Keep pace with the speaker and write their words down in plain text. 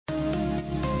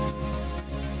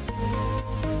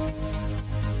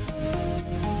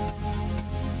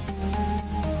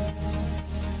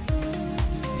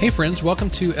Hey friends,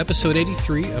 welcome to episode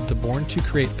 83 of the Born to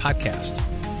Create podcast.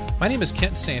 My name is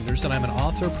Kent Sanders and I'm an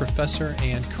author, professor,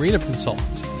 and creative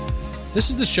consultant.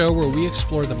 This is the show where we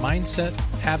explore the mindset,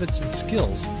 habits, and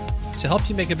skills to help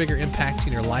you make a bigger impact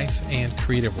in your life and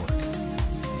creative work.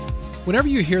 Whenever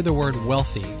you hear the word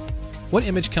wealthy, what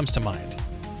image comes to mind?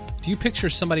 Do you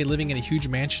picture somebody living in a huge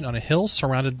mansion on a hill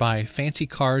surrounded by fancy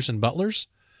cars and butlers?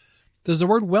 Does the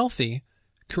word wealthy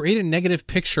create a negative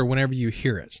picture whenever you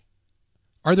hear it?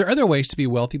 Are there other ways to be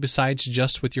wealthy besides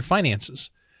just with your finances?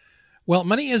 Well,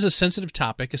 money is a sensitive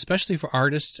topic, especially for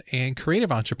artists and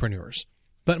creative entrepreneurs.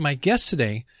 But my guest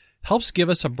today helps give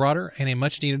us a broader and a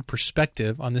much-needed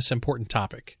perspective on this important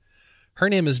topic. Her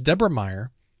name is Deborah Meyer,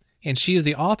 and she is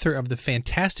the author of the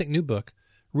fantastic new book,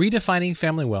 Redefining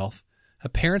Family Wealth, A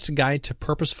Parent's Guide to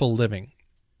Purposeful Living.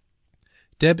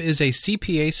 Deb is a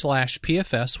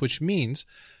CPA/PFS, which means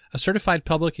a certified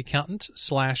public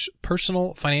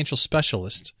accountant/personal financial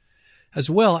specialist, as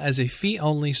well as a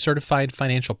fee-only certified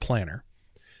financial planner.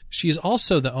 She is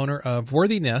also the owner of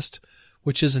WorthyNest,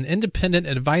 which is an independent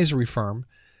advisory firm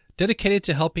dedicated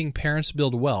to helping parents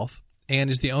build wealth, and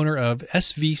is the owner of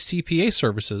SV CPA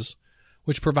Services,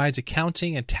 which provides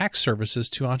accounting and tax services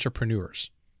to entrepreneurs.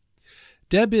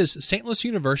 Deb is St. Louis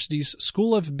University's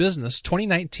School of Business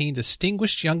 2019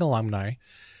 Distinguished Young Alumni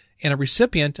and a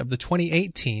recipient of the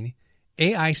 2018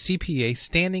 AICPA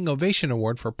Standing Ovation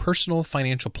Award for Personal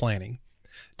Financial Planning.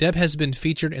 Deb has been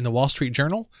featured in the Wall Street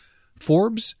Journal,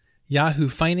 Forbes, Yahoo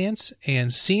Finance,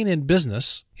 and Seen in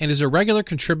Business, and is a regular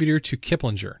contributor to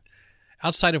Kiplinger.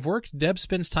 Outside of work, Deb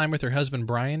spends time with her husband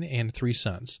Bryan and 3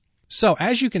 sons. So,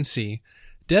 as you can see,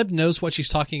 Deb knows what she's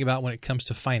talking about when it comes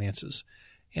to finances.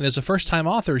 And as a first-time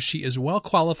author, she is well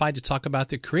qualified to talk about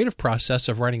the creative process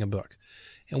of writing a book.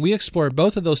 And we explore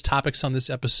both of those topics on this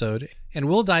episode, and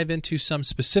we'll dive into some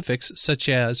specifics such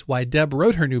as why Deb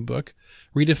wrote her new book,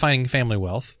 Redefining Family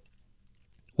Wealth,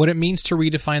 what it means to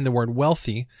redefine the word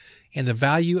wealthy, and the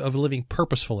value of living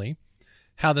purposefully,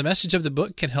 how the message of the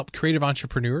book can help creative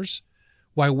entrepreneurs,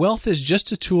 why wealth is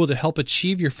just a tool to help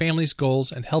achieve your family's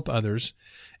goals and help others,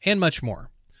 and much more.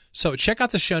 So check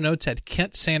out the show notes at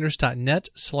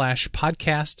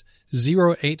kentsanders.net/podcast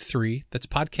 083. That's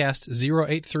podcast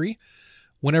 083.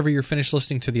 Whenever you're finished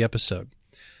listening to the episode.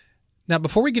 Now,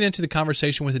 before we get into the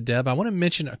conversation with Deb, I want to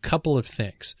mention a couple of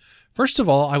things. First of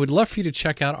all, I would love for you to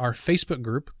check out our Facebook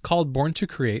group called Born to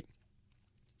Create.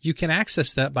 You can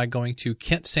access that by going to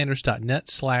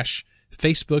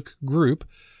kentsanders.net/Facebook group.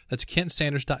 That's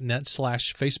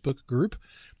kentsanders.net/Facebook group.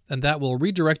 And that will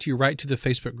redirect you right to the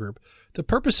Facebook group. The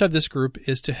purpose of this group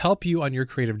is to help you on your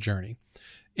creative journey.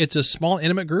 It's a small,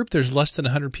 intimate group. There's less than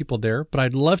 100 people there, but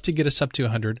I'd love to get us up to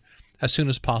 100 as soon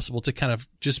as possible to kind of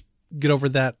just get over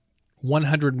that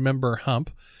 100-member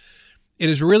hump. It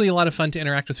is really a lot of fun to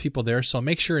interact with people there, so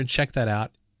make sure and check that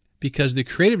out because the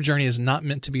creative journey is not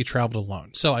meant to be traveled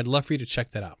alone. So I'd love for you to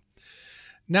check that out.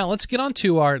 Now let's get on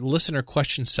to our listener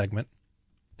question segment.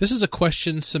 This is a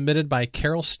question submitted by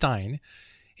Carol Stein,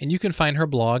 and you can find her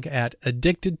blog at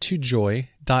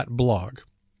addictedtojoy.blog.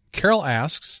 Carol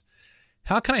asks,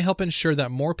 how can I help ensure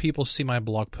that more people see my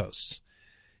blog posts?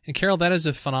 And Carol, that is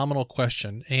a phenomenal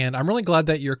question, and I'm really glad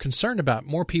that you're concerned about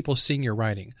more people seeing your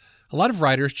writing. A lot of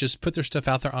writers just put their stuff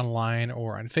out there online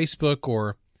or on Facebook,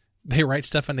 or they write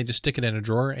stuff and they just stick it in a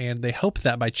drawer, and they hope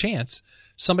that by chance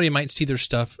somebody might see their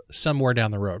stuff somewhere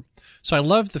down the road. So I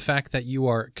love the fact that you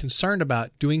are concerned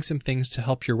about doing some things to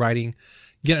help your writing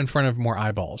get in front of more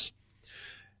eyeballs.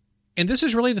 And this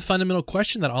is really the fundamental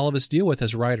question that all of us deal with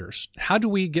as writers. How do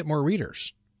we get more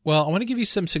readers? Well, I want to give you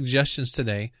some suggestions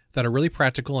today that are really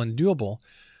practical and doable.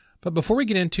 But before we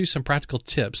get into some practical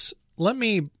tips, let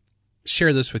me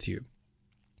share this with you.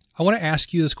 I want to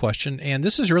ask you this question, and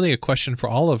this is really a question for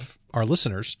all of our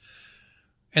listeners,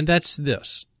 and that's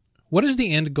this. What is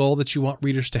the end goal that you want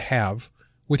readers to have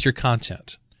with your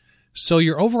content? So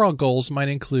your overall goals might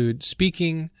include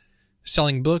speaking,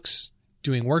 selling books,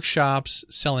 doing workshops,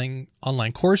 selling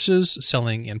online courses,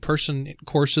 selling in-person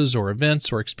courses or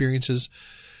events or experiences.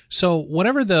 So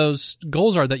whatever those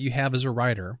goals are that you have as a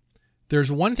writer,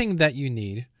 there's one thing that you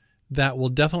need that will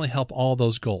definitely help all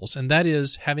those goals, and that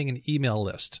is having an email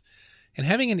list. And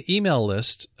having an email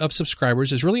list of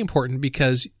subscribers is really important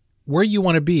because where you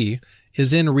want to be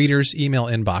is in readers' email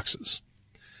inboxes.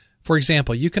 For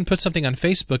example, you can put something on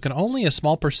Facebook and only a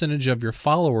small percentage of your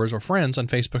followers or friends on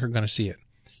Facebook are going to see it.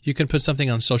 You can put something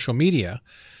on social media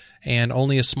and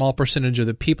only a small percentage of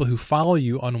the people who follow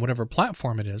you on whatever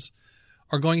platform it is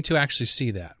are going to actually see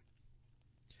that.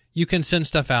 You can send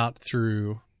stuff out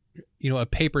through, a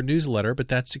paper newsletter, but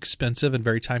that's expensive and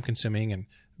very time consuming and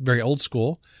very old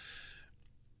school.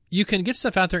 you can get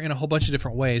stuff out there in a whole bunch of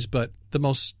different ways, but the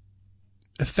most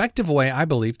effective way, I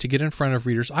believe, to get in front of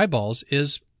readers' eyeballs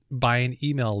is by an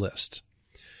email list.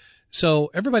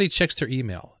 So everybody checks their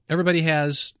email. Everybody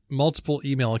has multiple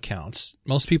email accounts.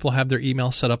 Most people have their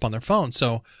email set up on their phone.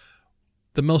 So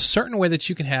the most certain way that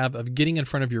you can have of getting in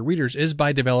front of your readers is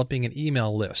by developing an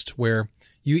email list where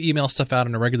you email stuff out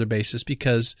on a regular basis,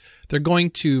 because they're going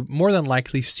to more than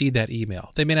likely see that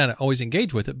email. They may not always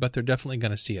engage with it, but they're definitely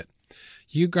going to see it.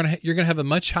 You're going to have a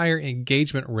much higher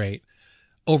engagement rate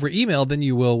over email than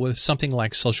you will with something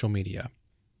like social media.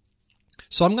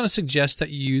 So I'm going to suggest that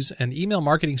you use an email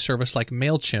marketing service like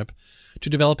MailChimp to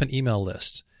develop an email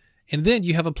list. And then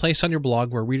you have a place on your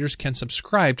blog where readers can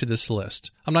subscribe to this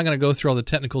list. I'm not going to go through all the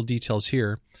technical details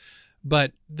here,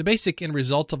 but the basic end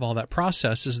result of all that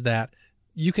process is that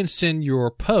you can send your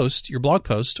post, your blog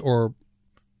post, or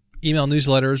email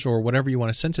newsletters, or whatever you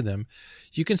want to send to them.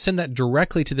 You can send that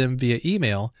directly to them via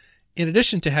email, in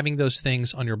addition to having those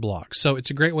things on your blog. So it's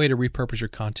a great way to repurpose your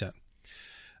content.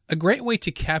 A great way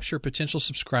to capture potential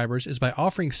subscribers is by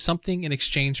offering something in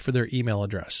exchange for their email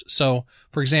address. So,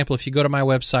 for example, if you go to my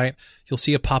website, you'll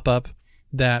see a pop-up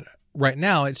that right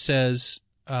now it says,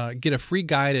 get a free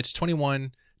guide. It's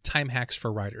 21 time hacks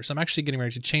for writers. I'm actually getting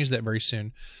ready to change that very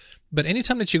soon. But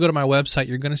anytime that you go to my website,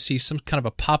 you're going to see some kind of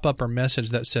a pop-up or message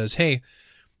that says, hey,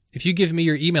 if you give me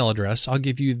your email address, I'll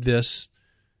give you this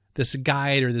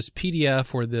guide or this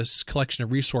PDF or this collection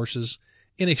of resources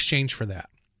in exchange for that.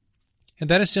 And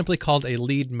that is simply called a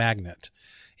lead magnet.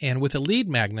 And with a lead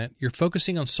magnet, you're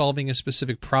focusing on solving a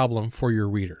specific problem for your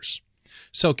readers.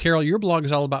 So, Carol, your blog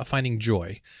is all about finding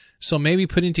joy. So maybe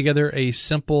putting together a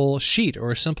simple sheet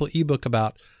or a simple ebook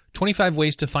about 25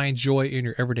 ways to find joy in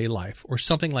your everyday life, or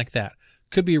something like that,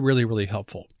 could be really, really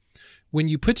helpful. When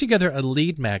you put together a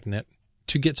lead magnet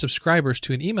to get subscribers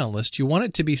to an email list, you want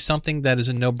it to be something that is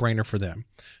a no-brainer for them.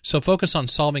 So focus on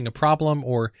solving a problem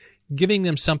or giving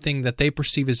them something that they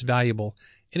perceive as valuable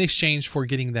in exchange for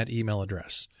getting that email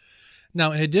address.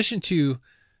 Now, in addition to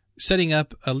setting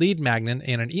up a lead magnet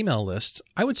and an email list,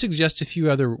 I would suggest a few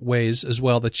other ways as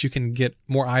well that you can get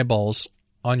more eyeballs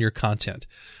on your content.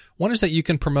 One is that you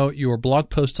can promote your blog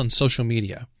post on social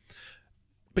media.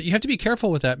 But you have to be careful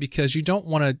with that, because you don't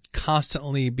want to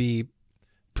constantly be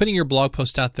putting your blog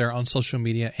post out there on social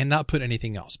media and not put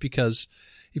anything else. Because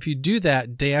if you do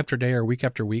that day after day or week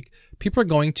after week, people are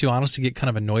going to honestly get kind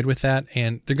of annoyed with that,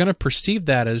 and they're going to perceive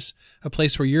that as a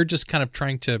place where you're just kind of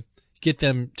trying to get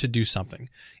them to do something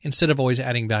instead of always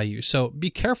adding value. So be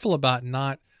careful about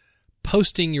not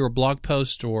posting your blog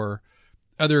post or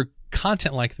other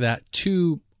content like that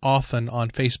too often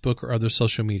on Facebook or other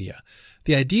social media.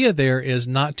 The idea there is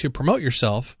not to promote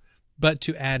yourself, but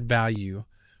to add value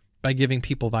by giving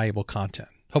people valuable content.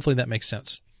 Hopefully that makes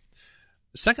sense.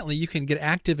 Secondly, you can get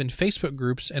active in Facebook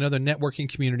groups and other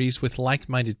networking communities with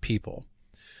like-minded people.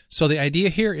 So the idea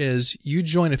here is you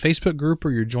join a Facebook group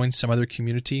or you join some other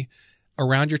community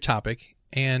around your topic,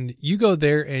 and you go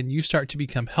there and you start to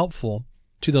become helpful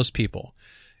to those people.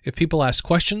 If people ask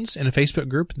questions in a Facebook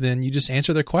group, then you just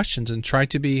answer their questions and try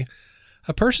to be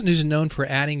a person who's known for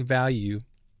adding value,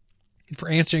 for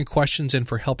answering questions, and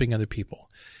for helping other people.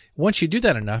 Once you do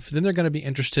that enough, then they're going to be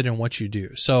interested in what you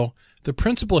do. So the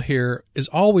principle here is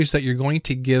always that you're going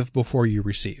to give before you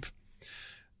receive.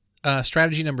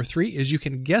 Strategy number 3 is you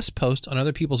can guest post on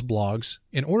other people's blogs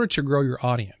in order to grow your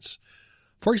audience.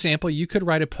 For example, you could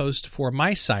write a post for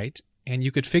my site, and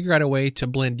you could figure out a way to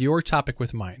blend your topic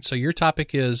with mine. So your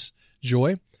topic is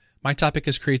joy. My topic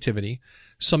is creativity.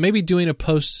 So maybe doing a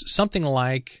post something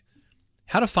like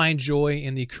how to find joy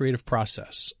in the creative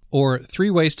process, or 3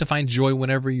 ways to find joy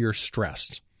whenever you're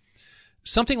stressed.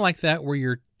 Something like that, where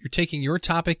you're taking your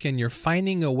topic and you're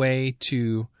finding a way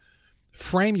to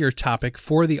frame your topic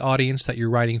for the audience that you're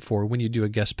writing for when you do a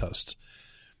guest post.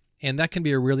 And that can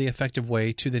be a really effective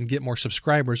way to then get more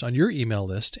subscribers on your email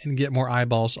list and get more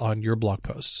eyeballs on your blog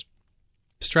posts.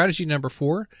 Strategy number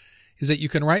 4 is that you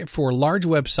can write for large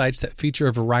websites that feature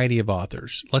a variety of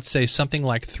authors. Let's say something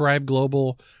like Thrive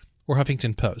Global or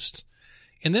Huffington Post.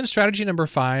 And then strategy number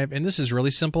 5, and this is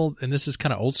really simple, and this is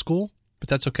kind of old school, but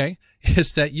that's okay,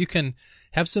 is that you can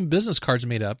have some business cards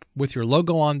made up with your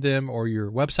logo on them or your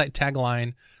website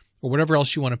tagline or whatever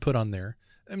else you want to put on there.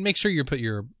 And make sure you put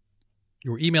your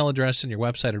email address and your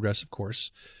website address, of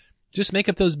course. Just make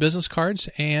up those business cards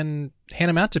and hand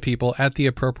them out to people at the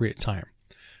appropriate time.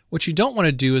 What you don't want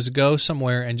to do is go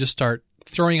somewhere and just start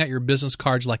throwing out your business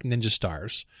cards like ninja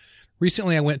stars.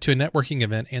 Recently, I went to a networking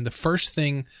event, and the first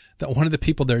thing that one of the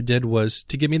people there did was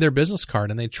to give me their business card,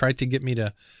 and they tried to get me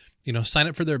to, sign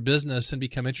up for their business and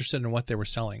become interested in what they were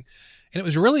selling. And it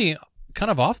was really kind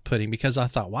of off-putting, because I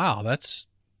thought, wow, that's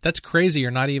That's crazy.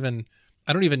 I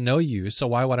don't even know you, so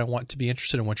why would I want to be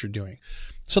interested in what you're doing?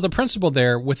 So the principle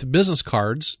there with business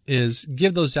cards is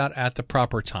give those out at the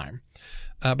proper time.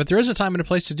 But there is a time and a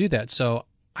place to do that. So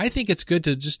I think it's good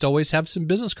to just always have some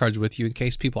business cards with you in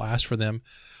case people ask for them,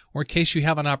 or in case you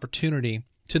have an opportunity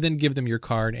to then give them your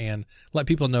card and let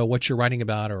people know what you're writing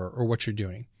about or what you're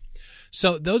doing.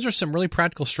 So those are some really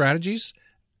practical strategies.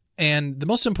 And the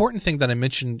most important thing that I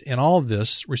mentioned in all of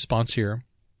this response here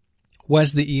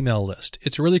was the email list.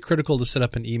 It's really critical to set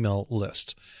up an email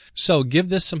list. So give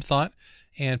this some thought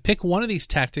and pick one of these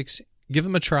tactics, give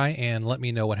them a try, and let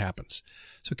me know what happens.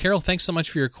 So Carol, thanks so much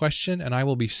for your question, and I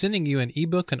will be sending you an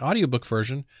ebook and audiobook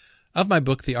version of my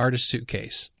book, The Artist's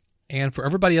Suitcase. And for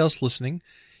everybody else listening,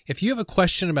 if you have a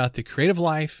question about the creative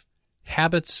life,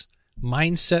 habits,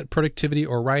 mindset, productivity,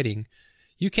 or writing,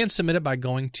 you can submit it by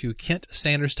going to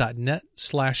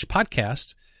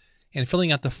kentsanders.net/podcast and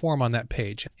filling out the form on that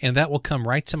page, and that will come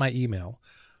right to my email.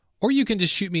 Or you can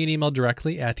just shoot me an email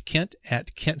directly at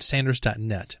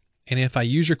kent@kentsanders.net. And if I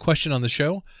use your question on the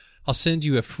show, I'll send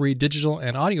you a free digital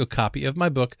and audio copy of my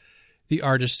book, The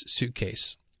Artist's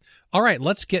Suitcase. All right,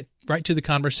 let's get right to the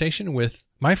conversation with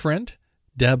my friend,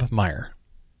 Deb Meyer.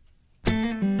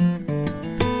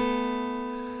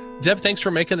 Deb, thanks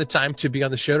for making the time to be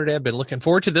on the show today. I've been looking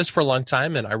forward to this for a long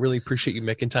time, and I really appreciate you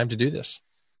making time to do this.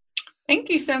 Thank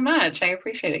you so much. I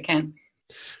appreciate it, Ken.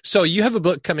 So you have a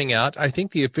book coming out. I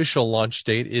think the official launch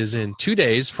date is in 2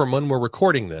 days from when we're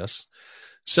recording this.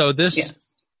 So this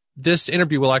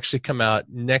interview will actually come out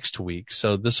next week.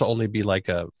 So this will only be like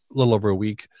a little over a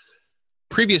week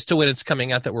previous to when it's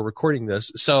coming out that we're recording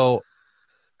this. So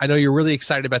I know you're really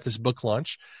excited about this book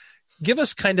launch. Give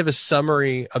us kind of a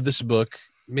summary of this book.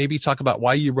 Maybe talk about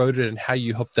why you wrote it and how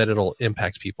you hope that it'll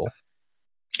impact people.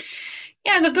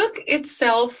 Yeah, the book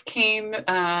itself came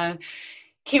about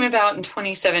in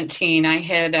 2017. I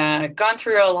had gone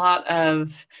through a lot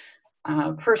of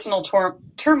personal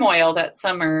turmoil that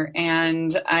summer,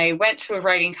 and I went to a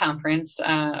writing conference,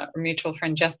 our mutual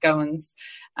friend Jeff Goins,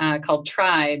 called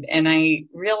Tribe, and I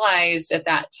realized at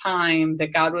that time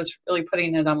that God was really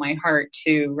putting it on my heart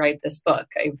to write this book.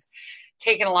 I've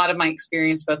taken a lot of my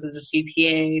experience both as a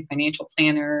CPA, financial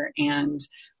planner, and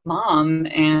mom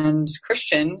and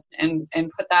Christian and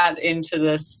put that into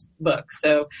this book.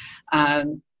 So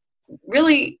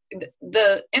really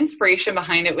the inspiration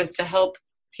behind it was to help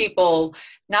people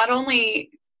not only,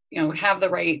 have the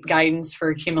right guidance for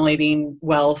accumulating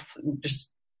wealth,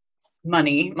 just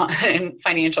money and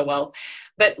financial wealth,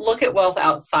 but look at wealth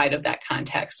outside of that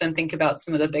context and think about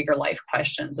some of the bigger life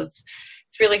questions. It's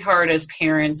really hard as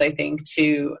parents, I think,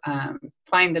 to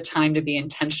find the time to be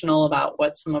intentional about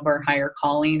what some of our higher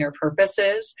calling or purpose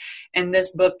is. And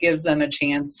this book gives them a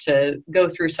chance to go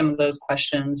through some of those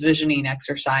questions, visioning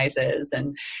exercises,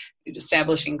 and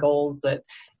establishing goals that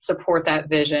support that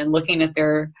vision, looking at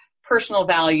their personal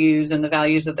values and the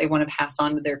values that they want to pass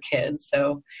on to their kids.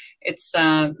 So it's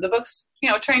the book's,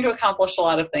 trying to accomplish a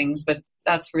lot of things, but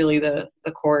that's really the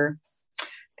core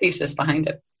thesis behind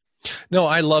it. No,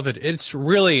 I love it. It's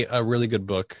really a really good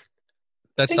book.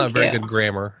 That's not very good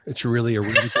grammar. It's really a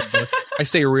really good book. I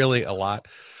say really a lot.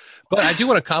 But I do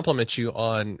want to compliment you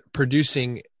on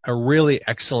producing a really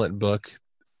excellent book.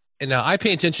 And now I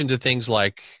pay attention to things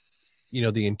like,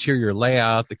 the interior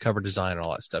layout, the cover design, and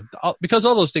all that stuff, because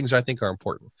all those things I think are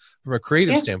important from a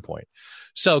creative standpoint.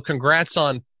 So congrats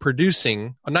on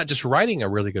producing, not just writing a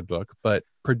really good book, but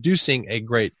producing a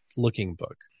great looking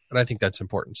book. And I think that's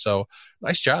important. So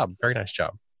nice job. Very nice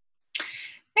job.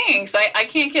 Thanks. I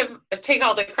can't take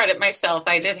all the credit myself.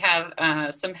 I did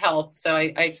have some help. So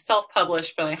I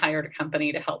self-published, but I hired a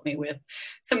company to help me with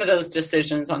some of those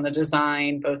decisions on the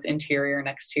design, both interior and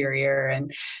exterior.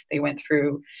 And they went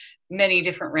through many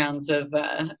different rounds of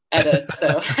edits.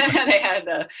 So they had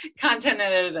the content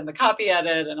edit and the copy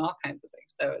edit and all kinds of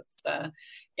things. So it's,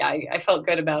 I felt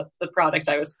good about the product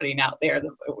I was putting out there, the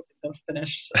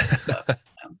finished stuff.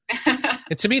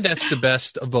 And to me, that's the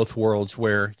best of both worlds,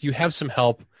 where you have some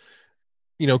help,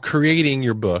 creating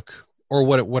your book or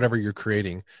whatever you're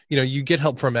creating. You get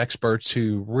help from experts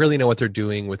who really know what they're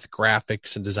doing with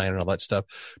graphics and design and all that stuff.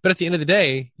 But at the end of the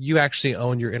day, you actually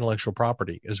own your intellectual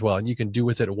property as well. And you can do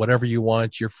with it whatever you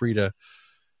want. You're free to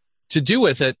do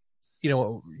with it.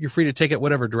 You're free to take it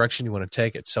whatever direction you want to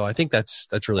take it. So I think that's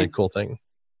really a cool thing.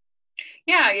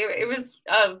 Yeah, it was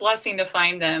a blessing to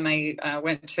find them. I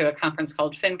went to a conference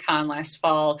called FinCon last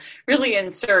fall, really in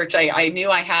search. I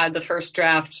knew I had the first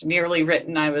draft nearly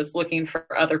written. I was looking for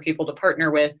other people to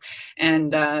partner with.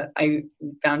 And I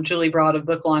found Julie Broad of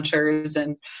Book Launchers,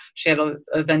 and she had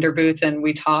a vendor booth, and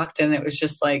we talked, and it was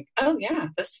just like, oh yeah,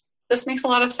 this makes a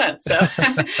lot of sense. So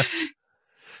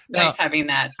nice having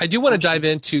that. I do want to dive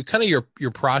into kind of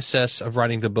your process of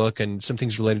writing the book and some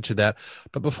things related to that.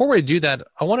 But before we do that,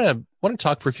 I want to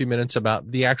talk for a few minutes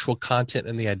about the actual content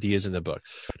and the ideas in the book.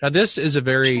 Now, this is a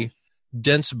very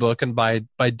dense book, and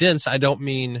by dense, I don't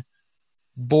mean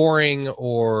boring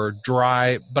or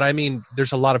dry, but I mean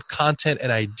there's a lot of content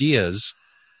and ideas,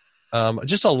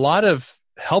 just a lot of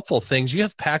helpful things. You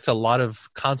have packed a lot of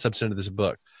concepts into this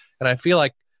book, and I feel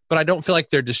like, but I don't feel like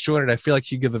they're disjointed. I feel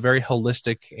like you give a very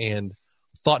holistic and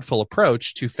thoughtful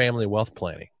approach to family wealth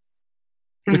planning,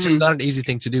 which is not an easy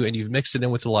thing to do. And you've mixed it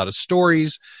in with a lot of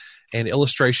stories and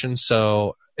illustrations.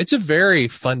 So it's a very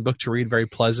fun book to read, very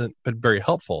pleasant, but very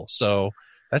helpful. So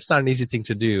that's not an easy thing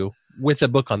to do with a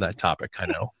book on that topic, I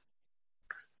know.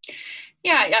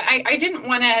 Yeah, I didn't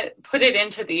want to put it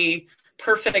into the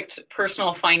perfect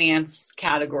personal finance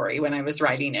category when I was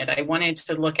writing it. I wanted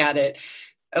to look at it.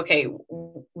 Okay,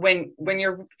 when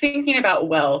you're thinking about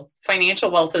wealth, financial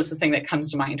wealth is the thing that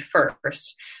comes to mind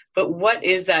first. But what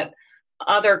is that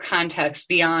other context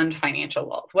beyond financial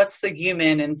wealth? What's the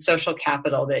human and social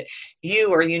capital that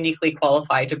you are uniquely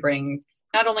qualified to bring,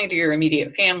 not only to your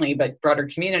immediate family, but broader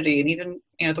community and even,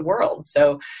 the world?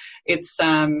 So it's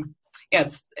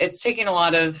taking a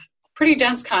lot of pretty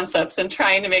dense concepts and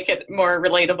trying to make it more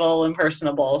relatable and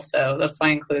personable. So that's why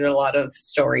I included a lot of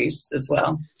stories as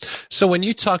well. So when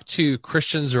you talk to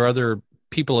Christians or other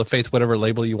people of faith, whatever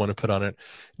label you want to put on it,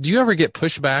 do you ever get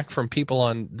pushback from people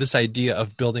on this idea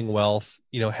of building wealth,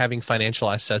 having financial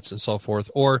assets and so forth?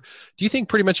 Or do you think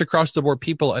pretty much across the board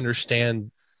people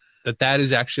understand that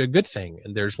is actually a good thing,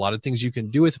 and there's a lot of things you can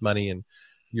do with money, and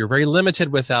you're very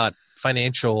limited without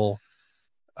financial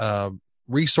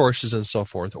resources and so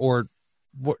forth? Or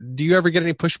do you ever get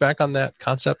any pushback on that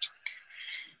concept?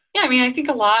 Yeah, I think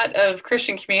a lot of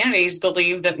Christian communities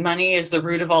believe that money is the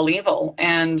root of all evil.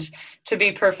 And to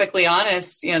be perfectly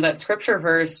honest, that scripture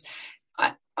verse,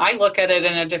 I look at it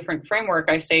in a different framework.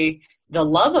 I say the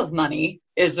love of money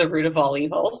is the root of all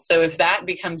evil. So if that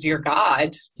becomes your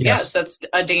God, yes, that's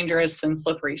a dangerous and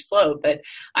slippery slope. But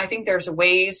I think there's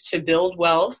ways to build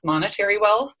wealth, monetary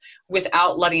wealth,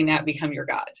 without letting that become your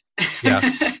God.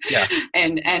 Yeah.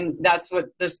 And that's what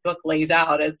this book lays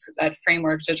out. It's that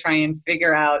framework to try and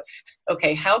figure out,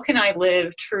 okay, how can I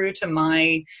live true to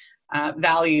my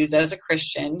values as a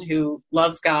Christian who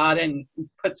loves God and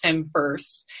puts Him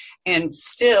first, and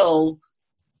still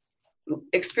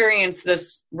experience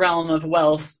this realm of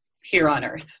wealth here on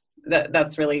earth.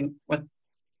 That's really what,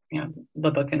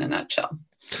 the book in a nutshell.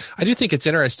 I do think it's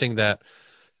interesting that,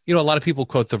 a lot of people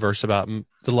quote the verse about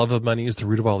the love of money is the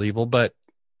root of all evil, but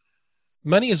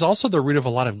money is also the root of a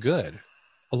lot of good.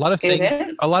 A lot of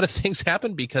things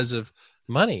happen because of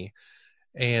money.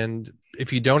 And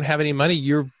if you don't have any money,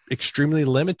 you're extremely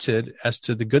limited as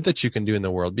to the good that you can do in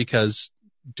the world, because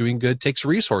doing good takes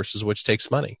resources, which takes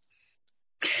money.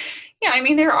 Yeah,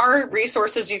 there are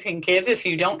resources you can give if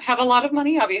you don't have a lot of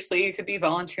money. Obviously, you could be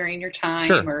volunteering your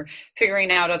time or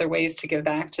figuring out other ways to give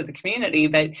back to the community.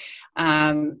 But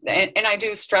and I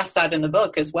do stress that in the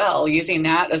book as well, using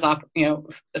that as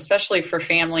especially for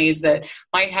families that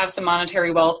might have some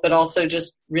monetary wealth, but also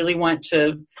just really want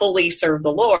to fully serve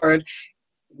the Lord,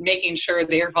 making sure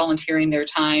they're volunteering their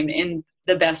time in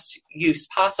the best use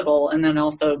possible, and then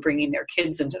also bringing their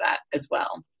kids into that as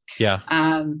well. Yeah.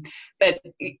 But,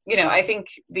 I think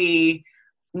the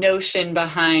notion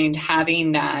behind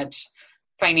having that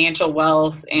financial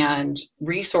wealth and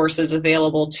resources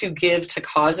available to give to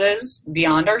causes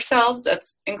beyond ourselves,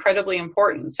 that's incredibly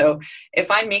important. So if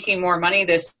I'm making more money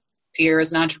this year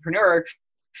as an entrepreneur,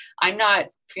 I'm not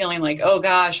feeling like, oh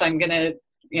gosh, I'm going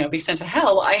to be sent to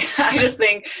hell. I just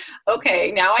think,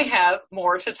 okay, now I have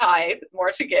more to tithe,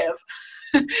 more to give,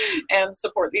 and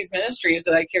support these ministries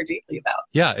that I care deeply about.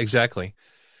 Yeah, exactly.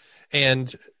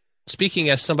 And speaking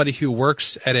as somebody who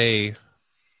works at a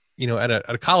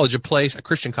college, a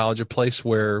Christian college, a place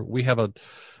where we have a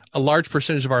large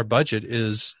percentage of our budget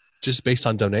is just based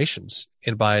on donations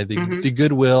and by the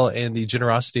goodwill and the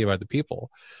generosity of other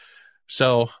people.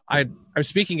 So I'm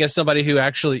speaking as somebody who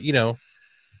actually,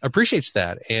 appreciates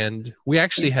that. And we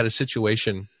actually had a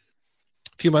situation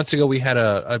a few months ago. We had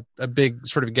a big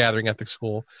sort of gathering at the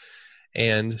school,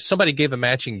 and somebody gave a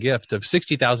matching gift of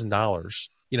 $60,000.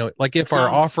 Like if our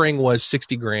offering was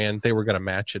 $60,000, they were going to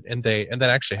match it, and that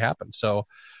actually happened. So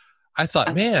I thought,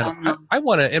 I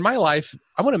want to, in my life,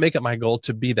 I want to make it my goal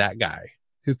to be that guy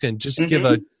who can just give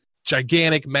a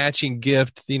gigantic matching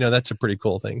gift. That's a pretty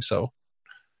cool thing. So.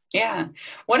 Yeah.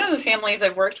 One of the families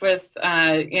I've worked with,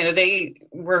 they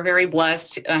were very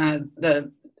blessed.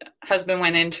 The husband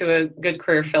went into a good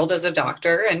career field as a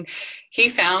doctor, and he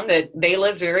found that they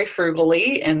lived very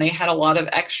frugally and they had a lot of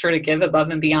extra to give above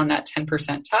and beyond that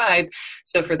 10% tithe.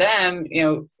 So for them,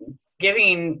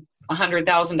 giving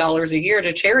 $100,000 a year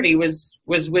to charity was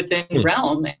within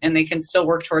realm, and they can still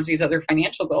work towards these other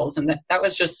financial goals. And that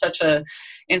was just such a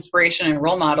inspiration and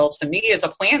role model to me as a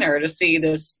planner to see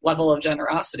this level of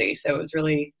generosity. So it was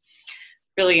really,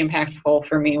 really impactful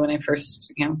for me when I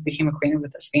first, became acquainted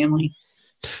with this family.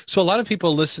 So a lot of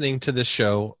people listening to this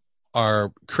show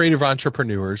are creative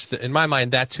entrepreneurs. In my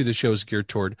mind, that's who the show is geared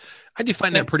toward. I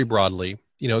define that pretty broadly.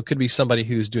 It could be somebody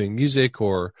who's doing music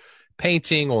or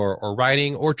painting or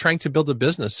writing or trying to build a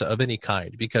business of any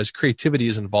kind, because creativity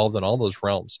is involved in all those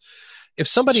realms. If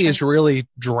somebody is really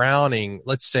drowning,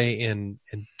 let's say in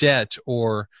debt,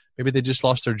 or maybe they just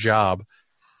lost their job,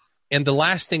 and the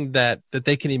last thing that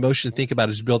they can emotionally think about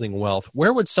is building wealth,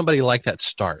 where would somebody like that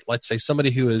start? Let's say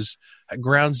somebody who is at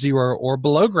ground zero or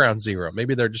below ground zero.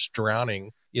 Maybe they're just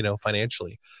drowning,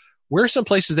 financially. Where are some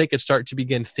places they could start to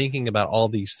begin thinking about all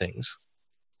these things?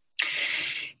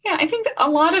 Yeah, I think that a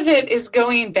lot of it is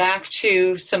going back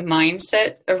to some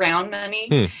mindset around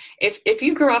money. If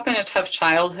you grew up in a tough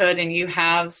childhood and you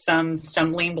have some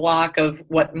stumbling block of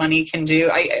what money can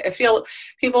do, I feel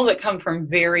people that come from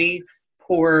very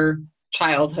poor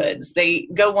childhoods, they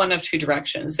go one of two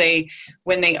directions.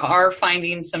 When they are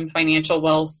finding some financial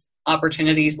wealth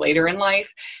opportunities later in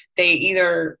life, they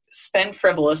either spend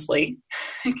frivolously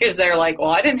because they're like, well,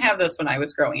 I didn't have this when I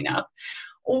was growing up,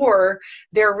 or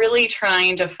they're really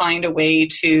trying to find a way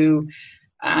to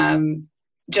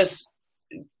just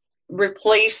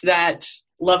replace that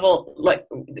level. Like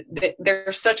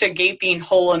there's such a gaping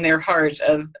hole in their heart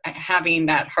of having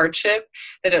that hardship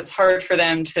that it's hard for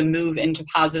them to move into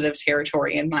positive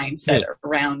territory and mindset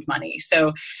around money.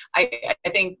 So I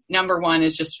think number one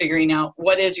is just figuring out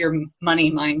what is your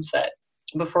money mindset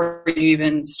before you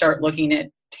even start looking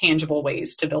at tangible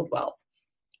ways to build wealth.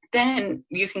 Then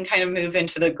you can kind of move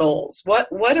into the goals. What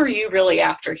are you really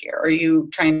after here? Are you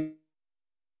trying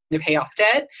to pay off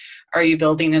debt? Are you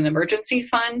building an emergency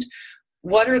fund?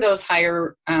 What are those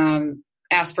higher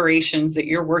aspirations that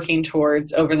you're working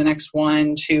towards over the next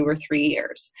 1, 2, or 3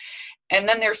 years? And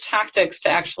then there's tactics to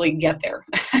actually get there.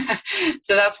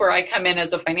 So that's where I come in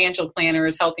as a financial planner,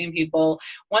 is helping people.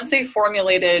 Once they've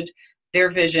formulated their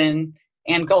vision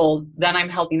and goals, then I'm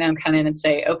helping them come in and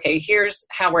say, okay, here's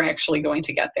how we're actually going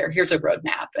to get there. Here's a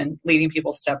roadmap, and leading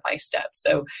people step by step.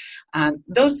 So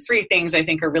those 3 things I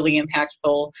think are really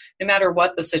impactful no matter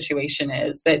what the situation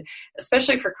is. But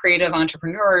especially for creative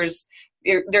entrepreneurs,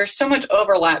 there's so much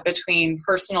overlap between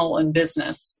personal and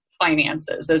business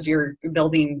finances as you're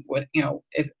building what,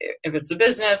 if it's a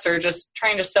business or just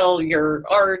trying to sell your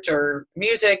art or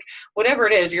music, whatever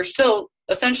it is, you're still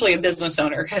essentially a business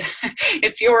owner.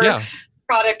 It's your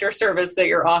product or service that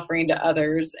you're offering to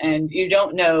others, and you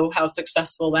don't know how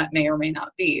successful that may or may not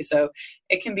be. So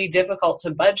it can be difficult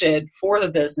to budget for the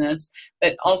business,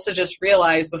 but also just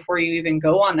realize before you even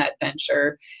go on that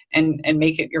venture and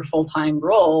make it your full-time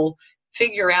role,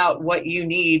 figure out what you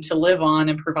need to live on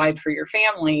and provide for your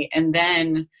family, and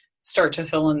then start to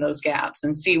fill in those gaps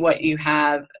and see what you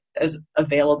have as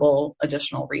available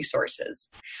additional resources.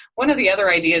 One of the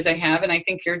other ideas I have, and I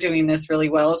think you're doing this really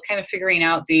well, is kind of figuring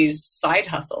out these side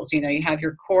hustles. You have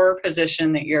your core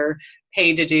position that you're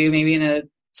paid to do, maybe in a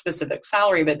specific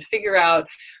salary, but figure out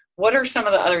what are some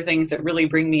of the other things that really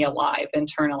bring me alive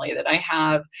internally that I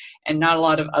have, and not a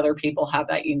lot of other people have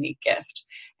that unique gift.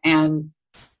 And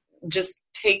just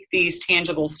take these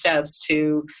tangible steps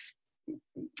to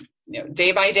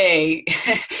day by day,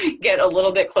 get a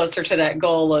little bit closer to that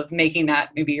goal of making that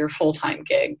maybe your full-time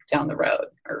gig down the road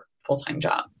or full-time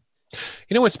job.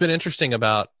 What's been interesting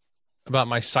about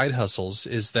my side hustles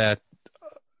is that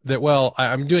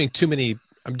I'm doing too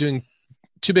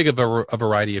big of a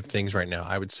variety of things right now,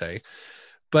 I would say.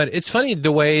 But it's funny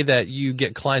the way that you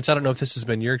get clients. I don't know if this has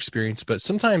been your experience, but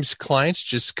sometimes clients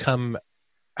just come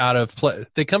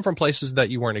they come from places that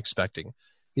you weren't expecting,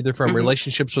 either from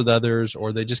relationships with others,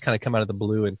 or they just kind of come out of the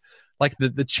blue. And like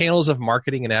the channels of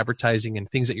marketing and advertising and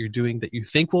things that you're doing that you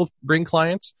think will bring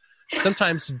clients,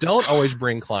 sometimes don't always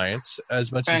bring clients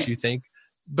as much as you think,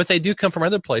 but they do come from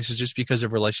other places just because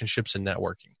of relationships and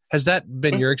networking. Has that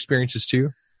been your experiences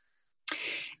too?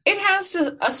 It has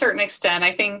to a certain extent.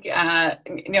 I think,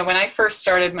 when I first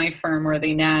started my firm,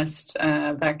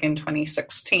 WorthyNest, back in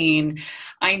 2016,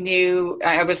 I knew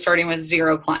I was starting with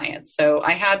 0 clients. So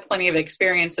I had plenty of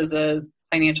experience as a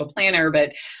financial planner,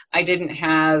 but I didn't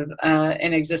have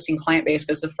an existing client base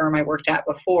because the firm I worked at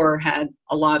before had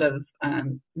a lot of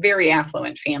very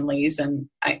affluent families, and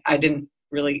I didn't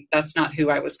that's not who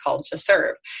I was called to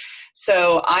serve.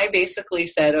 So I basically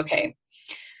said, okay,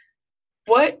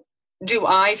 what do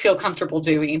I feel comfortable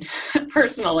doing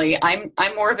personally? I'm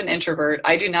more of an introvert.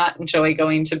 I do not enjoy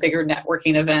going to bigger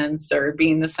networking events or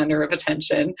being the center of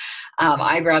attention.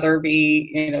 I'd rather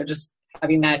be, just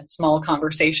having that small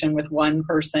conversation with one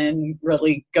person,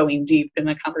 really going deep in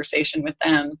the conversation with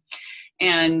them.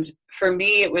 And for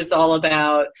me, it was all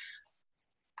about,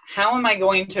 how am I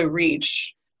going to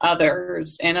reach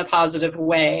others in a positive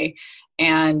way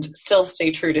and still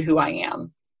stay true to who I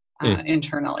am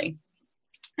internally?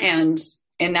 And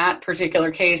in that particular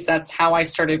case, that's how I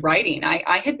started writing.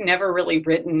 I had never really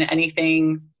written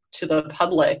anything to the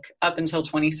public up until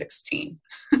 2016.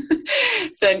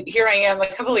 So here I am a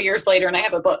couple of years later and I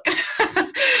have a book.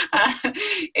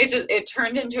 It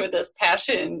turned into this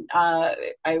passion.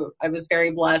 I was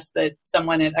very blessed that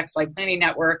someone at XY Planning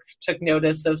Network took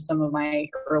notice of some of my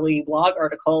early blog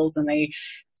articles, and they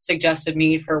suggested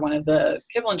me for one of the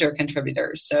Kiplinger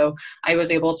contributors. So I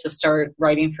was able to start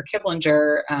writing for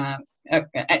Kiplinger.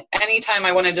 At any time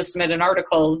I wanted to submit an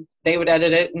article, they would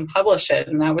edit it and publish it.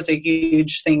 And that was a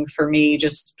huge thing for me,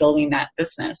 just building that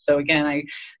business. So again, I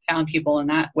found people in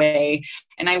that way.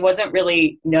 And I wasn't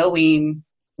really knowing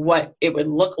what it would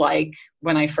look like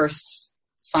when I first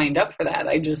signed up for that.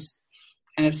 I just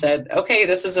kind of said, okay,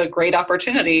 this is a great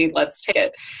opportunity. Let's take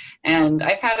it. And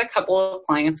I've had a couple of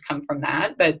clients come from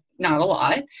that, but not a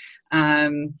lot.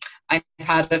 I've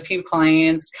had a few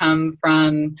clients come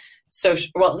from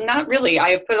social, well, not really.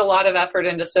 I've put a lot of effort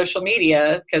into social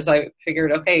media because I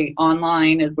figured, okay,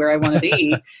 online is where I want to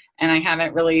be. And I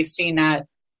haven't really seen that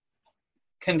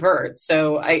convert.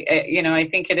 So I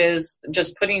think it is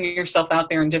just putting yourself out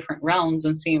there in different realms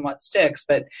and seeing what sticks.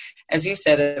 But as you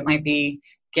said, it might be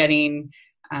getting,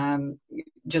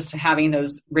 just having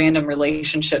those random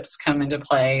relationships come into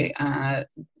play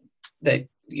that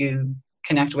you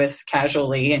connect with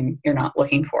casually and you're not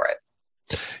looking for it.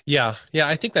 Yeah.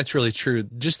 I think that's really true.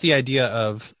 Just the idea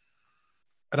of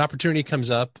an opportunity comes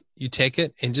up, you take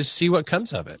it and just see what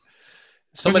comes of it.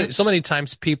 So many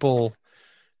times people,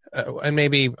 and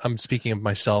maybe I'm speaking of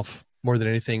myself more than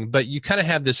anything, but you kind of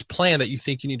have this plan that you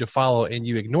think you need to follow and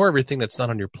you ignore everything that's not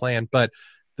on your plan. But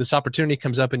this opportunity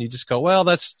comes up and you just go, well,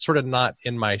 that's sort of not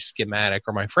in my schematic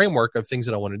or my framework of things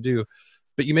that I want to do,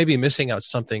 but you may be missing out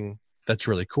something that's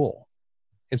really cool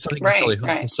and something really helpful.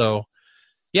 Right. So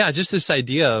yeah, just this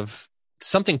idea of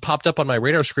something popped up on my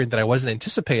radar screen that I wasn't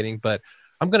anticipating, but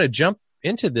I'm going to jump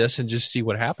into this and just see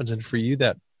what happens. And for you,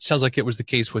 that sounds like it was the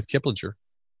case with Kiplinger.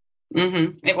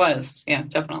 It was. Yeah,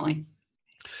 definitely.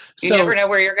 You never know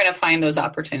where you're going to find those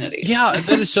opportunities. Yeah,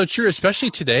 that is so true, especially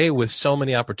today with so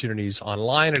many opportunities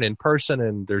online and in person,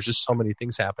 and there's just so many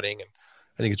things happening. And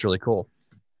I think it's really cool.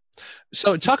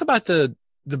 So talk about the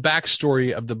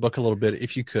backstory of the book a little bit,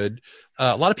 if you could.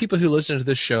 A lot of people who listen to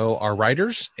this show are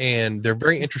writers, and they're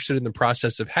very interested in the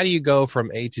process of how do you go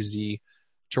from A to Z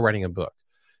to writing a book.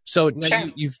 So now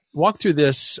you've walked through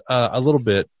this a little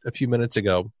bit a few minutes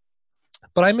ago,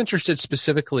 but I'm interested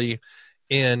specifically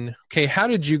in, okay, how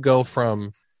did you go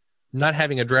from not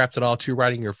having a draft at all to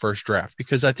writing your first draft?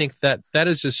 Because I think that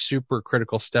is a super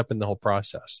critical step in the whole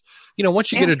process.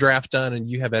 Once you get a draft done and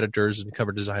you have editors and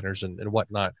cover designers and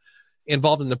whatnot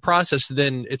involved in the process,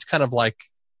 then it's kind of like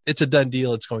it's a done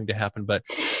deal. It's going to happen. But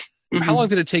how long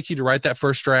did it take you to write that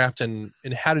first draft, and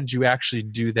how did you actually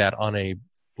do that on a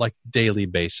daily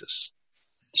basis?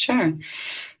 Sure.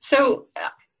 So,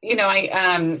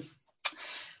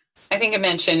 I think I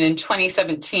mentioned in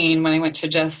 2017 when I went to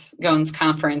Jeff Goins'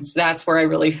 conference, that's where I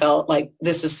really felt like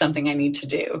this is something I need to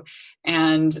do.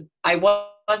 And I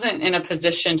wasn't in a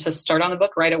position to start on the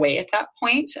book right away at that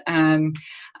point. I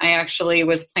actually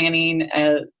was planning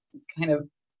a kind of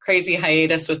crazy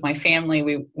hiatus with my family.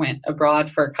 We went abroad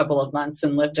for a couple of months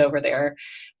and lived over there.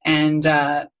 And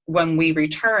when we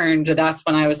returned, that's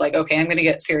when I was like, okay, I'm going to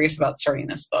get serious about starting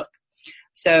this book.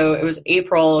 So it was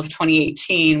April of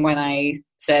 2018 when I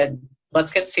said,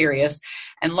 let's get serious.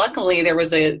 And luckily there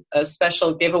was a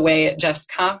special giveaway at Jeff's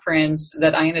conference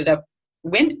that I ended up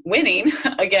winning,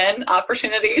 again,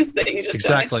 opportunities that you just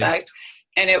don't expect.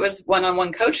 And it was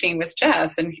one-on-one coaching with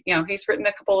Jeff. And, he's written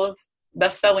a couple of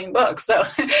best-selling books. So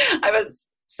I was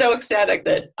so ecstatic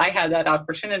that I had that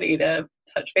opportunity to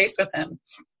touch base with him.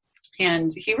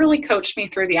 And he really coached me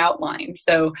through the outline.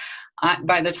 So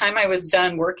by the time I was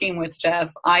done working with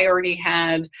Jeff, I already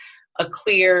had a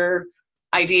clear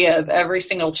idea of every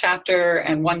single chapter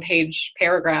and one-page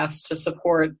paragraphs to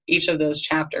support each of those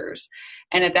chapters.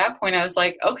 And at that point, I was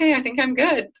like, okay, I think I'm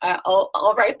good.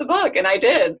 I'll write the book. And I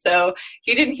did. So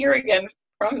he didn't hear again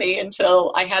from me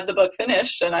until I had the book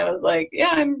finished. And I was like, yeah,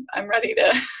 I'm ready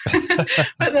to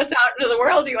put this out into the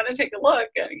world. Do you want to take a look?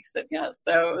 And he said, yes.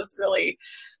 So it was really,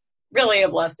 really a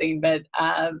blessing. But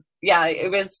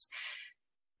it was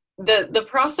the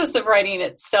process of writing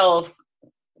itself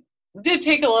did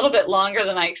take a little bit longer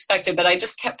than I expected, but I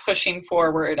just kept pushing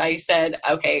forward. I said,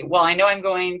 okay, well, I know I'm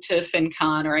going to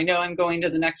FinCon, or I know I'm going to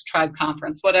the next tribe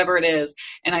conference, whatever it is.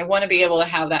 And I want to be able to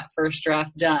have that first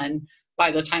draft done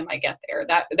by the time I get there.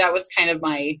 That was kind of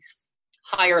my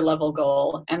higher level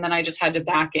goal. And then I just had to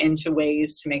back into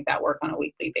ways to make that work on a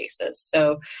weekly basis.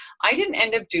 So I didn't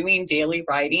end up doing daily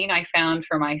writing. I found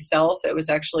for myself, it was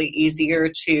actually easier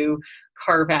to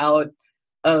carve out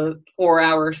a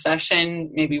 4-hour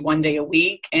session, maybe one day a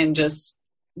week, and just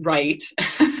write.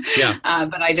 Yeah.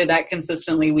 But I did that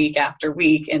consistently week after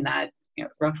week in that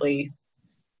roughly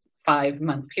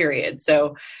 5-month period.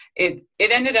 So it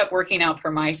ended up working out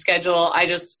for my schedule.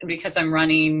 Because I'm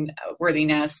running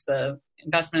WorthyNest, the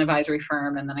investment advisory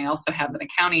firm, and then I also have an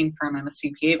accounting firm. I'm a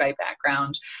CPA by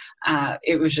background.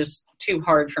 It was just too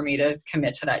hard for me to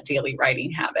commit to that daily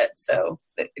writing habit. So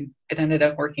it ended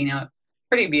up working out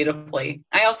pretty beautifully.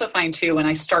 I also find too, when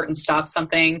I start and stop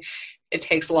something, it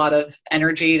takes a lot of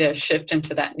energy to shift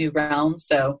into that new realm.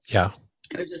 So yeah,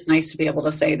 it was just nice to be able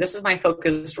to say, this is my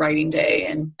focused writing day,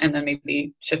 and then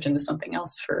maybe shift into something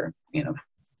else for,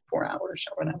 4 hours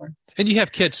or whatever. And you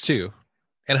have kids too,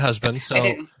 and a husband. So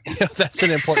that's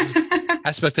an important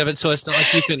aspect of it. So it's not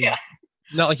like you can,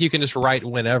 not like you can just write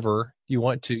whenever you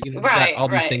want to, right, all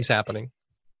these things happening.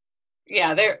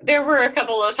 Yeah, there were a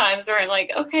couple of times where I'm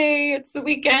like, okay, it's the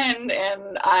weekend,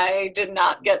 and I did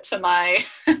not get to my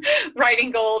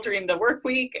writing goal during the work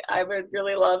week. I would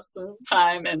really love some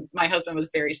time, and my husband was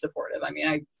very supportive. I mean,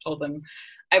 I told him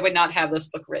I would not have this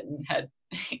book written had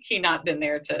he not been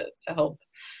there to help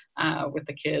with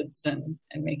the kids and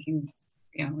making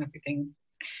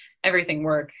everything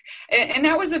work. And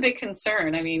that was a big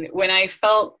concern. I mean, when I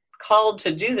felt called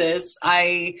to do this,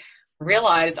 I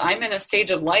realized I'm in a stage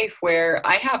of life where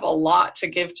I have a lot to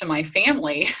give to my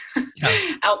family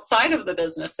outside of the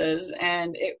businesses.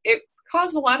 And it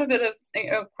caused quite a bit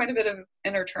of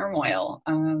inner turmoil.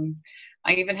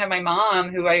 I even had my mom,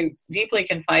 who I deeply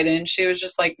confide in. She was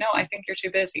just like, no, I think you're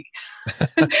too busy.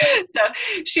 So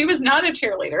she was not a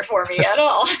cheerleader for me at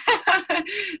all.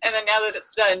 And then now that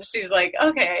it's done, she's like,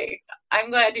 okay,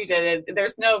 I'm glad you did it.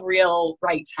 There's no real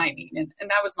right timing. And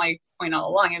that was my point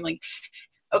all along. I'm like,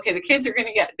 okay, the kids are going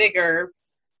to get bigger.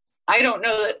 I don't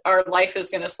know that our life is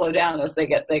going to slow down as they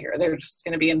get bigger. They're just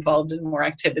going to be involved in more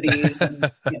activities and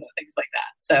things like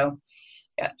that. So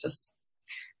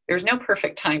there's no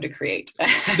perfect time to create.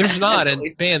 There's not. And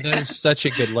man, that is such a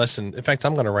good lesson. In fact,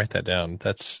 I'm going to write that down.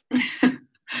 That's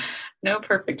no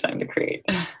perfect time to create.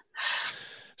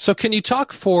 So can you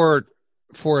talk for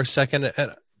a second?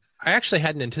 And I actually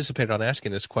hadn't anticipated on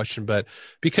asking this question, but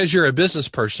because you're a business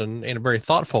person and a very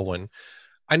thoughtful one,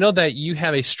 I know that you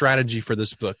have a strategy for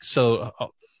this book. So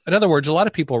in other words, a lot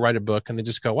of people write a book and they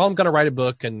just go, well, I'm going to write a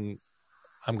book and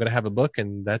I'm going to have a book.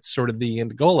 And that's sort of the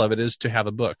end goal of it, is to have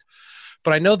a book.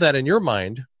 But I know that in your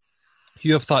mind,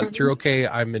 you have thought through, okay,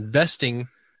 I'm investing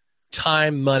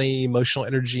time, money, emotional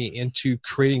energy into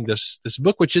creating this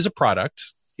book, which is a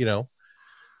product,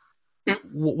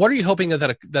 What are you hoping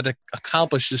that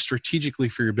accomplishes strategically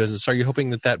for your business? Are you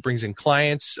hoping that brings in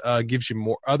clients, gives you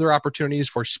more other opportunities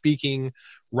for speaking,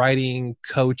 writing,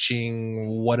 coaching,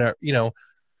 whatever,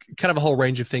 kind of a whole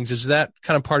range of things? Is that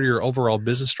kind of part of your overall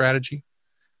business strategy?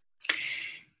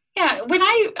 Yeah. When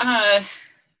I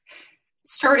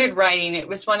started writing, it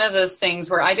was one of those things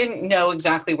where I didn't know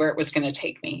exactly where it was going to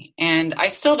take me. And I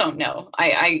still don't know.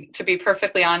 I to be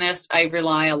perfectly honest, I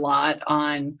rely a lot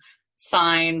on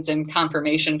signs and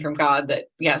confirmation from God that,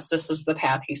 yes, this is the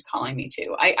path he's calling me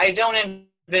to. I don't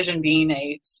envision being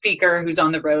a speaker who's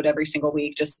on the road every single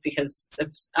week, just because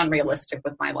it's unrealistic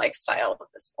with my lifestyle at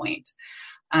this point.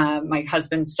 My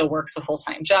husband still works a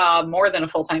full-time job, more than a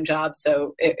full-time job.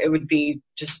 So it would be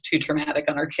just too traumatic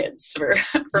on our kids for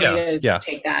me to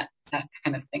take that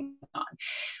kind of thing on.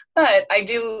 But I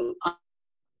do,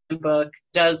 the book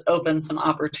does open some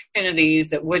opportunities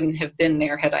that wouldn't have been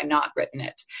there had I not written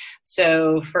it.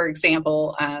 So for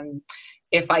example,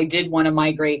 if I did want to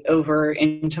migrate over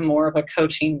into more of a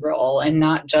coaching role and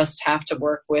not just have to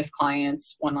work with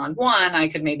clients one-on-one, I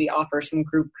could maybe offer some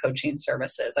group coaching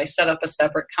services. I set up a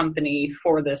separate company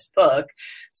for this book.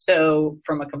 So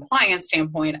from a compliance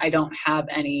standpoint, I don't have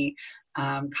any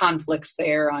conflicts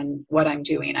there on what I'm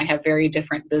doing. I have very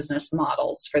different business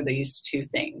models for these two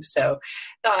things. So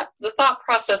the thought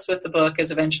process with the book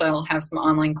is eventually I'll have some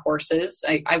online courses.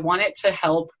 I want it to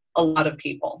help a lot of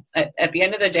people. At the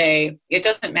end of the day, it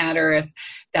doesn't matter if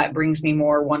that brings me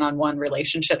more one-on-one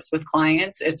relationships with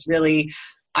clients. It's really,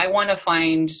 I want to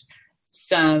find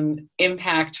some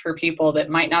impact for people that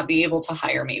might not be able to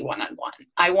hire me one-on-one.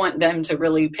 I want them to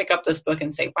really pick up this book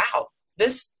and say, wow,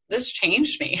 this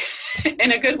changed me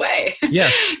in a good way.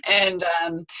 Yes. And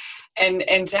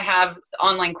to have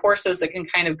online courses that can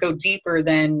kind of go deeper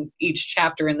than each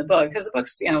chapter in the book, because the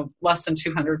book's, less than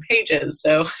 200 pages.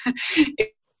 So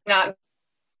it's not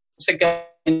to go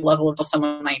in level of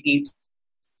someone might need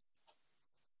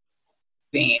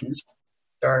veins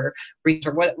or reach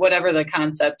or whatever the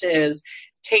concept is,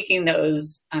 taking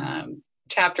those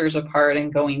chapters apart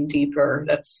and going deeper.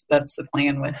 That's the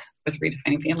plan with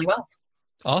Redefining Family Wealth.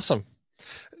 Awesome.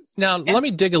 Now, let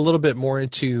me dig a little bit more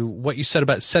into what you said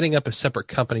about setting up a separate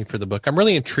company for the book. I'm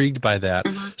really intrigued by that.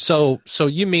 Mm-hmm. So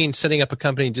you mean setting up a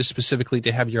company just specifically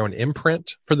to have your own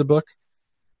imprint for the book?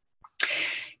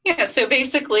 Yeah. So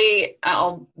basically,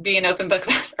 I'll be an open book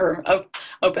or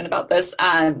open about this.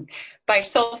 By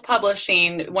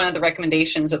self-publishing, one of the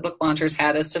recommendations that book launchers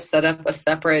had is to set up a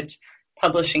separate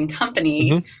publishing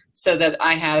company, mm-hmm. so that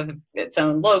I have its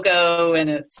own logo and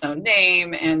its own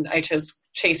name, and I chose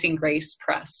Chasing Grace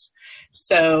Press.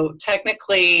 So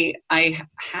technically, I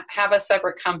have a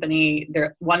separate company.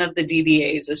 One of the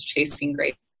DBAs is Chasing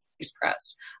Grace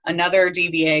Press. Another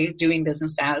DBA, doing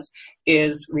business as,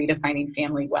 is Redefining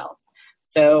Family Wealth.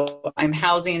 So I'm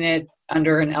housing it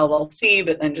under an LLC,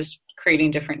 but then just creating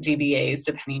different DBAs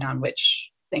depending on which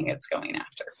thing it's going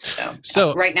after.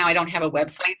 So right now I don't have a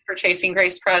website for Chasing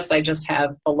Grace Press. I just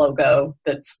have the logo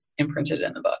that's imprinted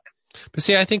in the book. But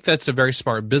see, I think that's a very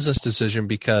smart business decision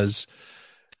because,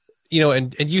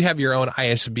 and you have your own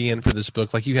ISBN for this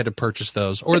book, like you had to purchase